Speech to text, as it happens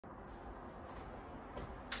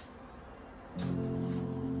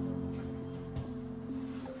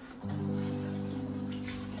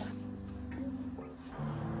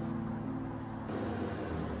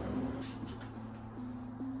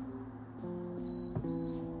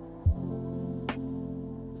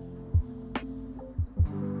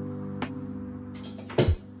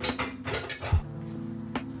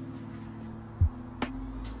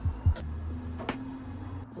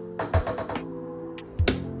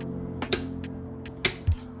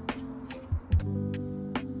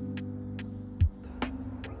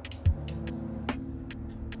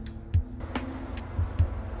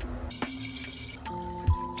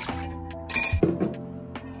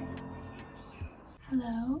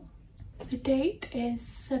Hello. The date is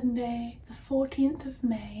Sunday the 14th of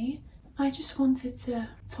May. I just wanted to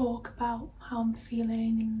talk about how I'm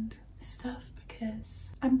feeling and stuff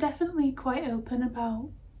because I'm definitely quite open about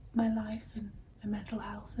my life and my mental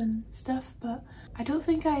health and stuff, but I don't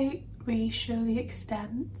think I really show the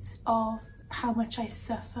extent of how much I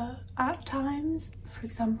suffer at times. For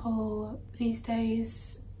example, these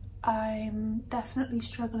days I'm definitely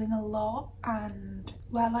struggling a lot, and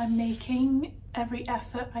while I'm making every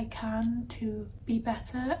effort I can to be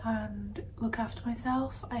better and look after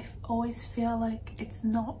myself, I always feel like it's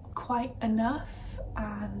not quite enough,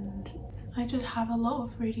 and I just have a lot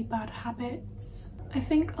of really bad habits. I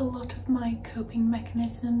think a lot of my coping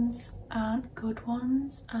mechanisms aren't good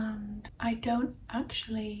ones, and I don't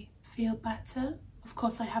actually feel better. Of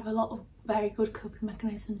course I have a lot of very good coping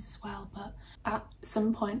mechanisms as well, but at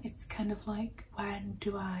some point it's kind of like, when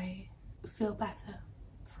do I feel better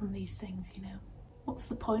from these things, you know? What's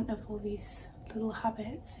the point of all these little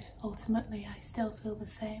habits if ultimately I still feel the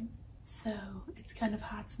same? So it's kind of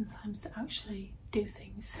hard sometimes to actually do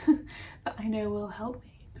things that I know will help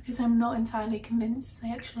me, because I'm not entirely convinced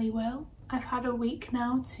they actually will. I've had a week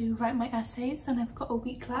now to write my essays and I've got a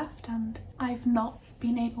week left, and I've not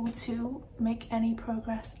been able to make any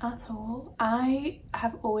progress at all. I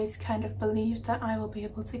have always kind of believed that I will be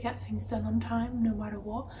able to get things done on time no matter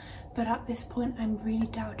what, but at this point I'm really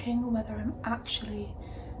doubting whether I'm actually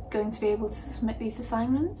going to be able to submit these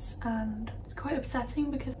assignments, and it's quite upsetting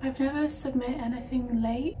because I've never submitted anything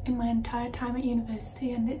late in my entire time at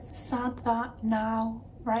university, and it's sad that now,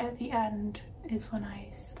 right at the end, is when I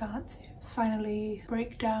start to finally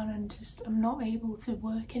break down and just I'm not able to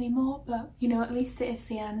work anymore. But you know, at least it is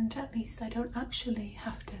the end. At least I don't actually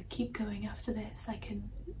have to keep going after this. I can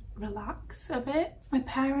relax a bit. My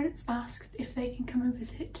parents asked if they can come and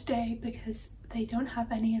visit today because they don't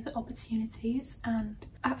have any other opportunities, and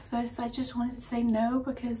at first I just wanted to say no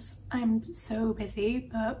because I'm so busy,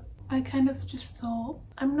 but I kind of just thought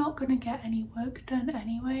I'm not going to get any work done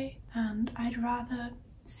anyway, and I'd rather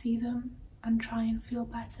see them and try and feel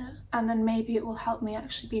better, and then maybe it will help me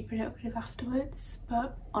actually be productive afterwards.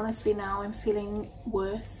 But honestly now I'm feeling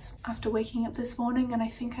worse after waking up this morning, and I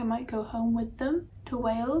think I might go home with them to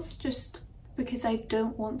Wales just because I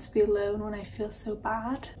don't want to be alone when I feel so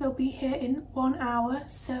bad. They'll be here in 1 hour,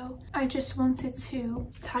 so I just wanted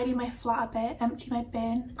to tidy my flat a bit, empty my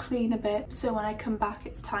bin, clean a bit, so when I come back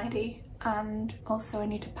it's tidy. And also I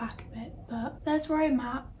need to pack a bit, but that's where I'm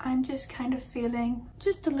at. I'm just kind of feeling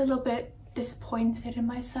just a little bit disappointed in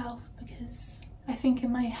myself, because I think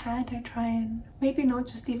in my head I try and, maybe not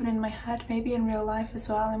just even in my head, maybe in real life as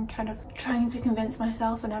well, I'm kind of trying to convince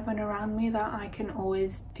myself and everyone around me that I can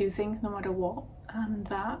always do things no matter what, and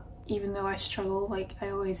that even though I struggle, like,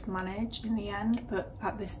 I always manage in the end. But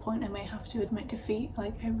at this point I may have to admit defeat,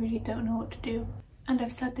 like I really don't know what to do. And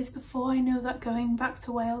I've said this before, I know that going back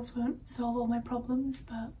to Wales won't solve all my problems,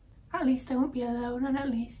 but at least I won't be alone, and at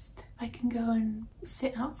least I can go and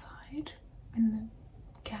sit outside in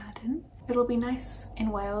the garden. It'll be nice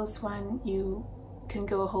in Wales when you can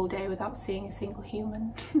go a whole day without seeing a single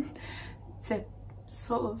human to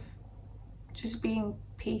sort of just be in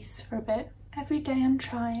peace for a bit. Every day I'm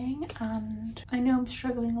trying, and I know I'm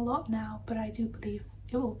struggling a lot now, but I do believe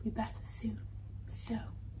it will be better soon. So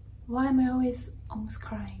why am I always almost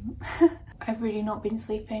crying? I've really not been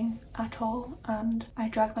sleeping at all, and I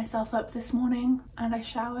dragged myself up this morning and I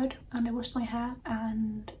showered and I washed my hair,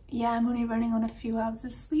 and yeah, I'm only running on a few hours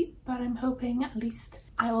of sleep, but I'm hoping at least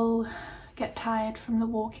I will get tired from the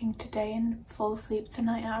walking today and fall asleep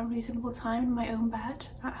tonight at a reasonable time in my own bed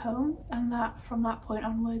at home, and that from that point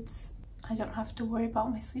onwards I don't have to worry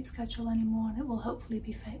about my sleep schedule anymore, and it will hopefully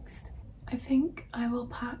be fixed. I think I will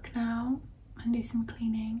pack now and do some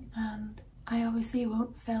cleaning, and I obviously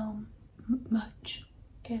won't film much,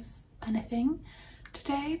 if anything,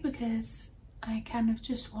 today, because I kind of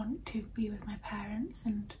just want to be with my parents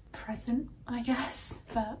and present, I guess.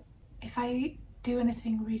 But if I do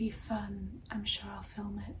anything really fun, I'm sure I'll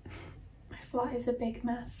film it. My flat is a big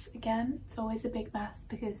mess again. It's always a big mess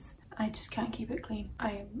because I just can't keep it clean.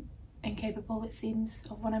 I'm incapable, it seems,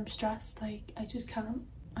 of when I'm stressed. Like, I just can't.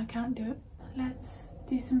 I can't do it. Let's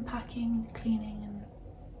do some packing, cleaning and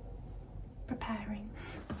preparing.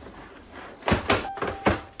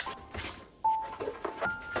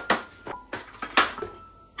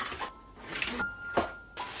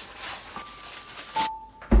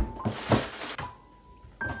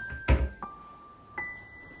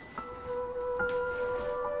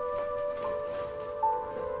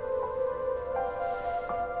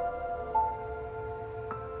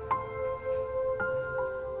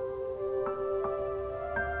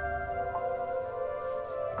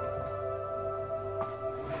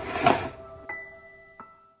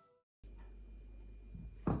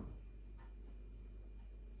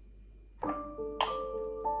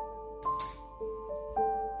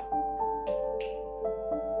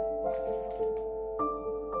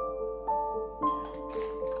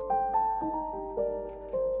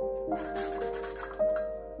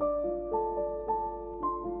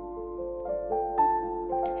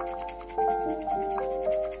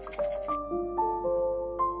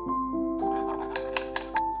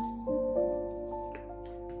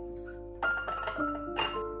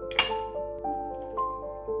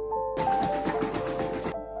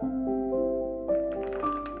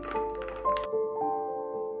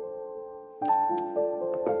 Hello,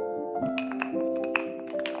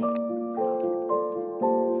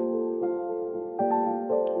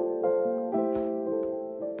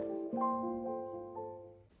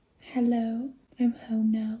 I'm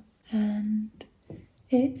home now and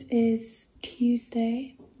it is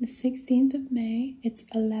Tuesday, the 16th of May. It's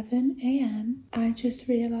 11 AM. I just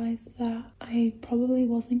realised that I probably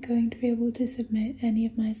wasn't going to be able to submit any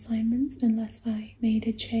of my assignments unless I made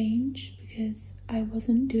a change because I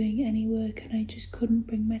wasn't doing any work and I just couldn't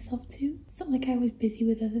bring myself to. It's not like I was busy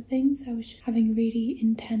with other things, I was just having really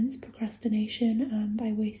intense procrastination and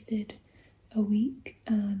I wasted a week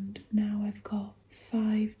and now I've got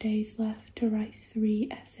 5 days left to write 3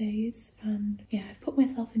 essays and yeah, I've put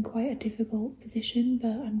myself in quite a difficult position,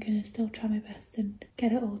 but I'm gonna still try my best and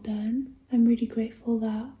get it all done. I'm really grateful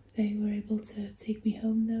that they were able to take me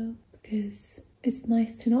home though, because it's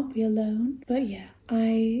nice to not be alone. But yeah,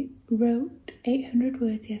 I wrote 800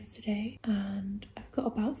 words yesterday and I've got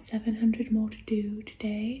about 700 more to do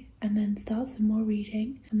today and then start some more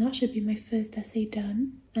reading, and that should be my first essay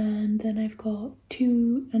done. And then I've got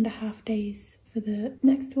 2.5 days for the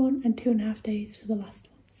next one and 2.5 days for the last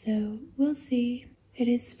one. So we'll see. It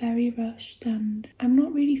is very rushed and I'm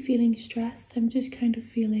not really feeling stressed. I'm just kind of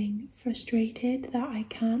feeling frustrated that I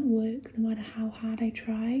can't work no matter how hard I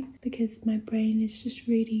try because my brain is just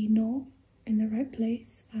really not in the right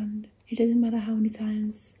place, and it doesn't matter how many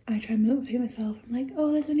times I try and motivate myself. I'm like,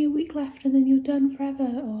 oh, there's only a week left and then you're done forever,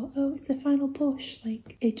 or oh, it's a final push.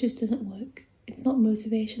 Like, it just doesn't work. It's not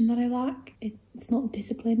motivation that I lack, it's not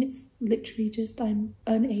discipline, it's literally just I'm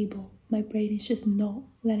unable. My brain is just not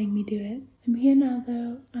letting me do it. I'm here now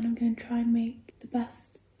though, and I'm going to try and make the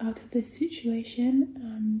best out of this situation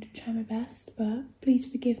and try my best, but please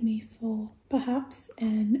forgive me for perhaps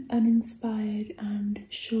an uninspired and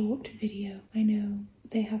short video. I know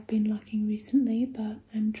they have been lacking recently, but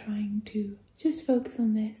I'm trying to just focus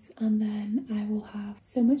on this and then I will have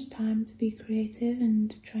so much time to be creative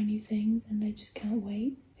and try new things, and I just can't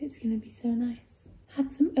wait. It's gonna be so nice.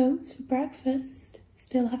 Had some oats for breakfast,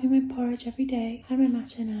 still having my porridge every day. Had my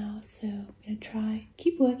matcha now, so I'm gonna try,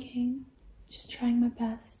 keep working, just trying my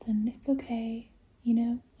best, and it's okay, you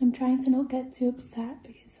know. I'm trying to not get too upset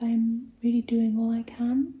because I'm really doing all I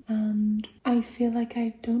can and I feel like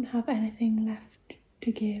I don't have anything left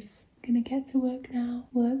to give. I'm gonna get to work now,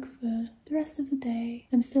 work for the rest of the day.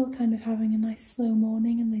 I'm still kind of having a nice slow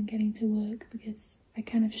morning and then getting to work because I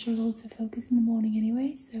kind of struggle to focus in the morning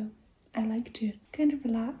anyway, so I like to kind of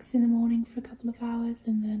relax in the morning for a couple of hours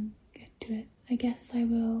and then get to it. I guess I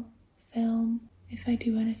will film if I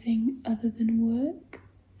do anything other than work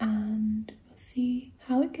and we'll see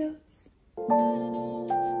how it goes.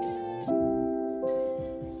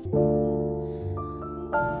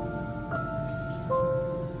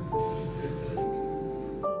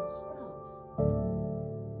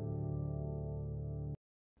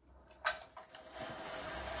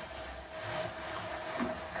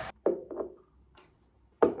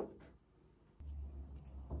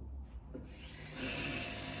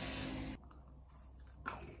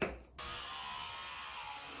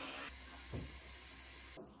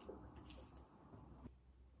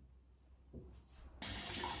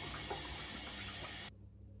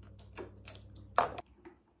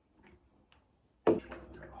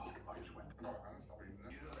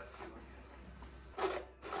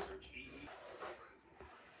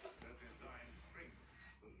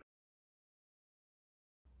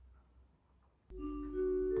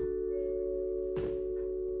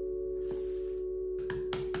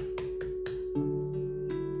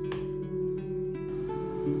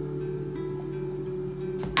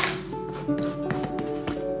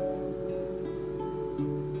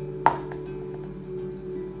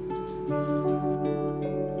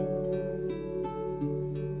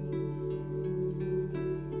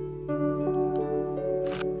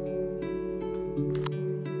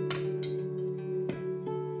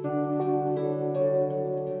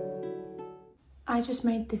 I just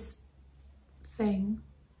made this thing.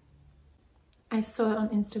 I saw it on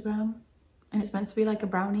Instagram and it's meant to be like a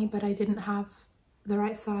brownie, but I didn't have the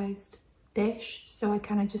right sized dish, so I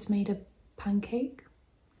kind of just made a pancake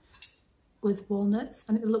with walnuts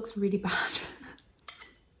and it looks really bad.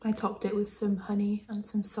 I topped it with some honey and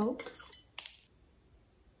some salt.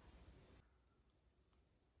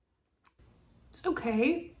 It's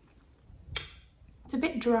okay. It's a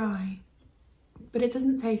bit dry, but it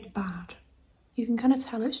doesn't taste bad. You can kind of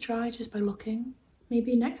tell it's dry just by looking.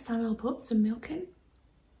 Maybe next time I'll put some milk in.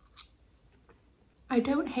 I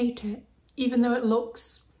don't hate it, even though it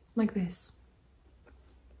looks like this.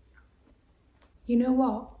 You know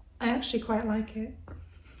what? I actually quite like it.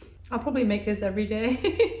 I'll probably make this every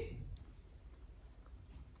day.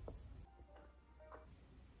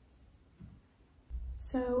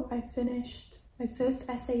 So I finished my first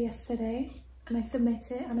essay yesterday and I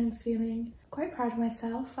submit it and I'm feeling quite proud of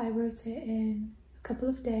myself. I wrote it in a couple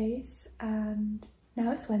of days and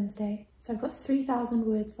now it's Wednesday. So I've got 3,000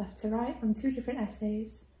 words left to write on 2 different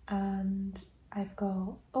essays and I've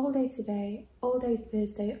got all day today, all day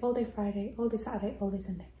Thursday, all day Friday, all day Saturday, all day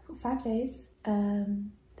Sunday. I've got 5 days.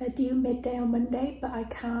 They're due midday on Monday, but I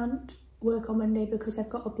can't work on Monday because I've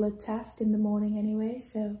got a blood test in the morning anyway,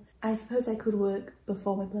 so I suppose I could work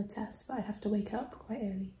before my blood test, but I'd have to wake up quite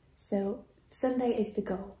early. So Sunday is the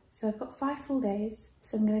goal. So I've got 5 full days,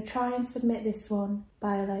 so I'm going to try and submit this one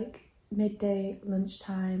by like midday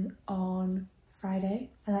lunchtime on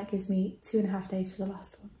Friday, and that gives me 2.5 days for the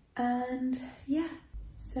last one. And yeah,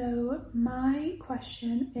 so my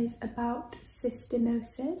question is about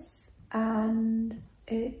cystinosis, and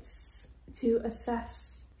it's to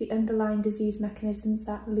assess the underlying disease mechanisms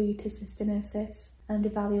that lead to cystinosis and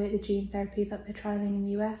evaluate the gene therapy that they're trialling in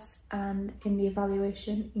the US. And in the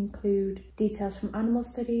evaluation include details from animal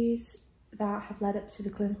studies that have led up to the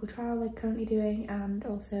clinical trial they're currently doing, and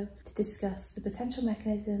also to discuss the potential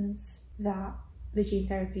mechanisms that the gene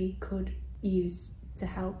therapy could use to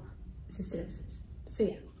help cystinosis. So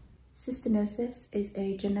yeah, cystinosis is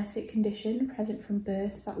a genetic condition present from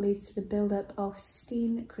birth that leads to the buildup of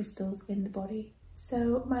cystine crystals in the body.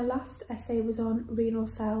 So my last essay was on renal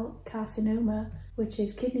cell carcinoma, which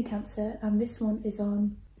is kidney cancer, and this one is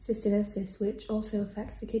on cystinosis, which also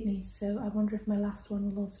affects the kidneys. So I wonder if my last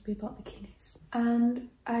one will also be about the kidneys. And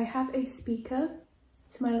I have a speaker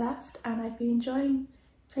to my left, and I've been enjoying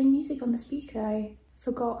playing music on the speaker. I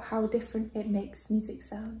forgot how different it makes music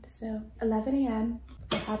sound. So 11 AM,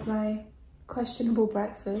 I had my questionable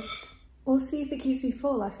breakfast. We'll see if it keeps me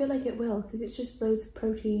full. I feel like it will, because it's just loads of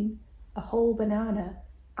protein, a whole banana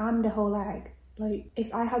and a whole egg. Like,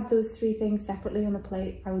 if I had those 3 things separately on a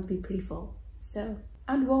plate, I would be pretty full. So,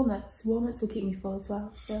 and walnuts will keep me full as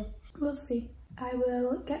well, so we'll see. I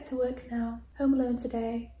will get to work now, home alone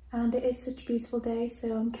today, and it is such a beautiful day,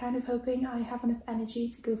 so I'm kind of hoping I have enough energy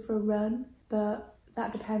to go for a run, but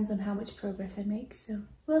that depends on how much progress I make, so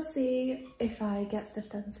we'll see if I get stuff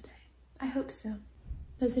done today. I hope so.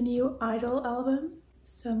 There's a new Idol album,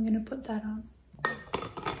 so I'm gonna put that on.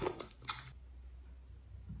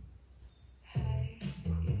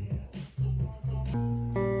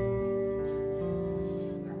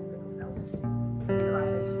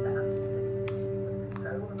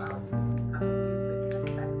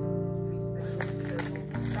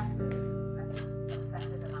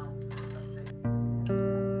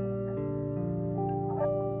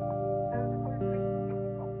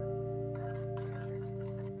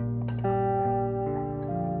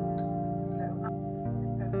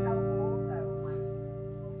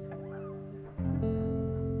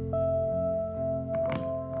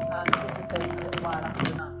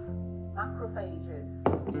 Macrophages,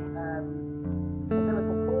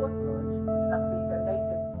 umbilical cord blood, that's being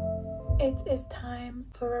donated. It is time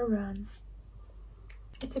for a run.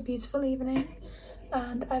 It's a beautiful evening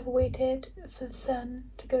and I've waited for the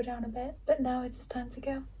sun to go down a bit, but now it is time to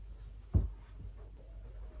go.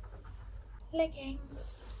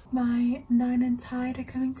 Leggings. My Nine and Tide are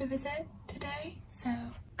coming to visit today, so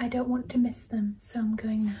I don't want to miss them, so I'm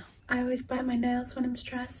going now. I always bite my nails when I'm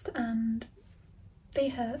stressed and they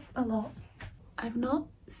hurt a lot. I've not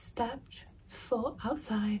stepped foot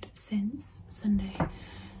outside since Sunday,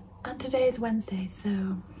 and today is Wednesday,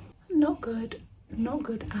 so not good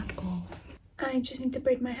at all. I just need to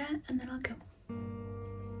braid my hair and then I'll go.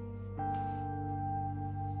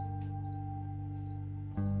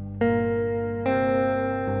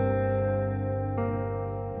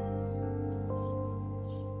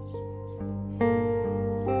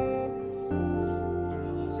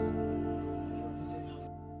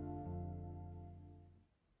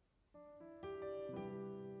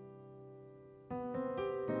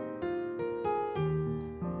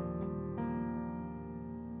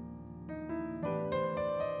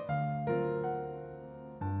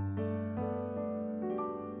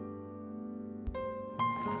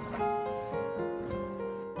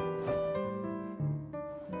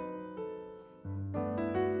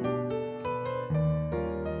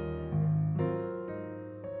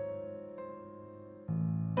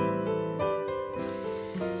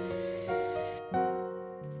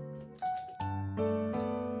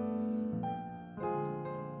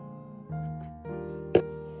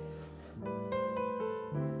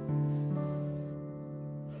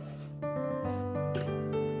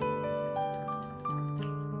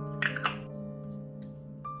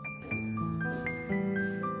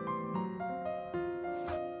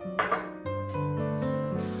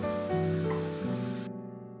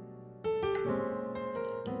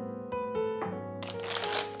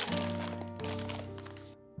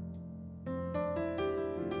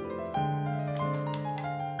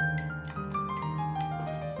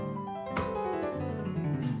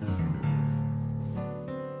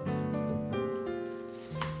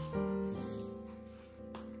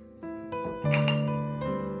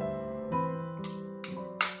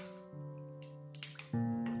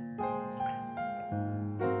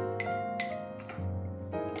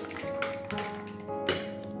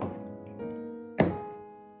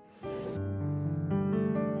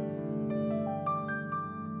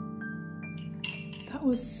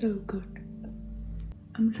 was so good.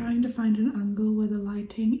 I'm trying to find an angle where the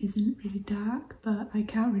lighting isn't really dark, but I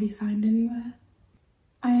can't really find anywhere.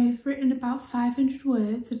 I've written about 500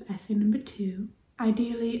 words of essay number 2.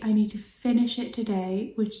 Ideally, I need to finish it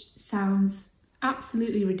today, which sounds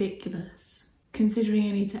absolutely ridiculous, considering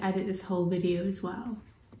I need to edit this whole video as well.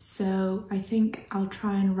 So I think I'll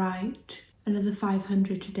try and write another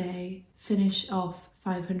 500 today, finish off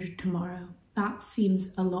 500 tomorrow. That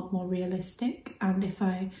seems a lot more realistic, and if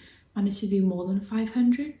I manage to do more than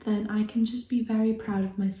 500, then I can just be very proud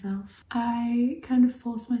of myself. I kind of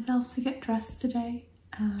forced myself to get dressed today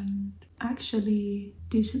and actually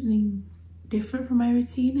do something different from my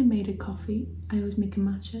routine. I made a coffee. I always make a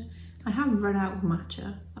matcha. I have run out of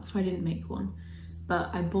matcha, that's why I didn't make one,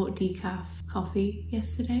 but I bought decaf coffee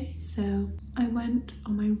yesterday, so I went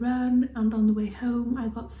on my run, and on the way home I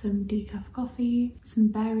got some decaf coffee, some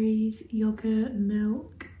berries, yogurt,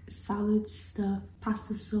 milk, salad stuff,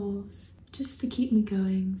 pasta sauce, just to keep me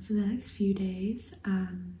going for the next few days.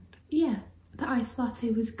 And yeah, the iced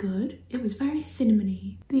latte was good. It was very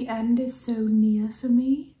cinnamony. The end is so near for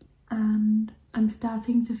me, and I'm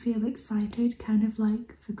starting to feel excited, kind of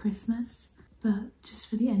like for Christmas, but just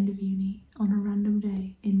for the end of uni on a random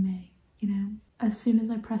day in May, you know? As soon as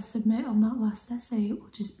I press submit on that last essay, it will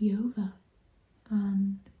just be over.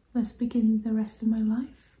 And let's begin the rest of my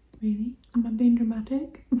life, really. Am I being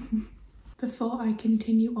dramatic? Before I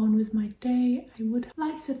continue on with my day, I would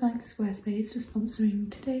like to thank Squarespace for sponsoring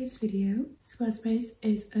today's video. Squarespace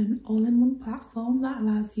is an all-in-one platform that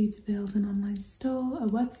allows you to build an online store, a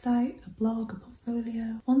website, a blog, a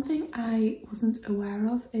portfolio. One thing I wasn't aware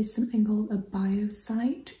of is something called a bio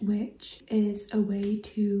site, which is a way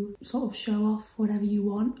to sort of show off whatever you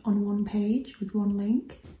want on one page with one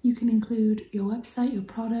link. You can include your website, your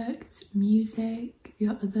product, music,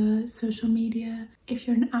 your other social media. If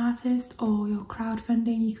you're an artist or you're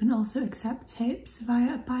crowdfunding, you can also accept tips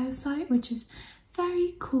via a bio site, which is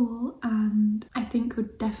very cool and I think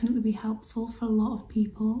would definitely be helpful for a lot of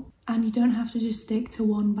people. And you don't have to just stick to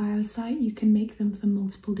one bio site, you can make them for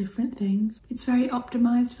multiple different things. It's very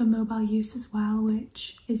optimized for mobile use as well,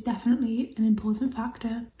 which is definitely an important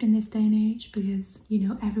factor in this day and age because, you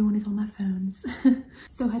know, everyone is on their phones.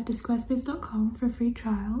 So head to squarespace.com for a free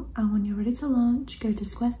trial, and when you're ready to launch, go to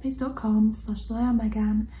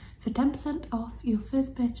squarespace.com/leahmegan for 10% off your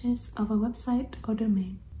first purchase of a website or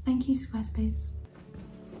domain. Thank you, Squarespace.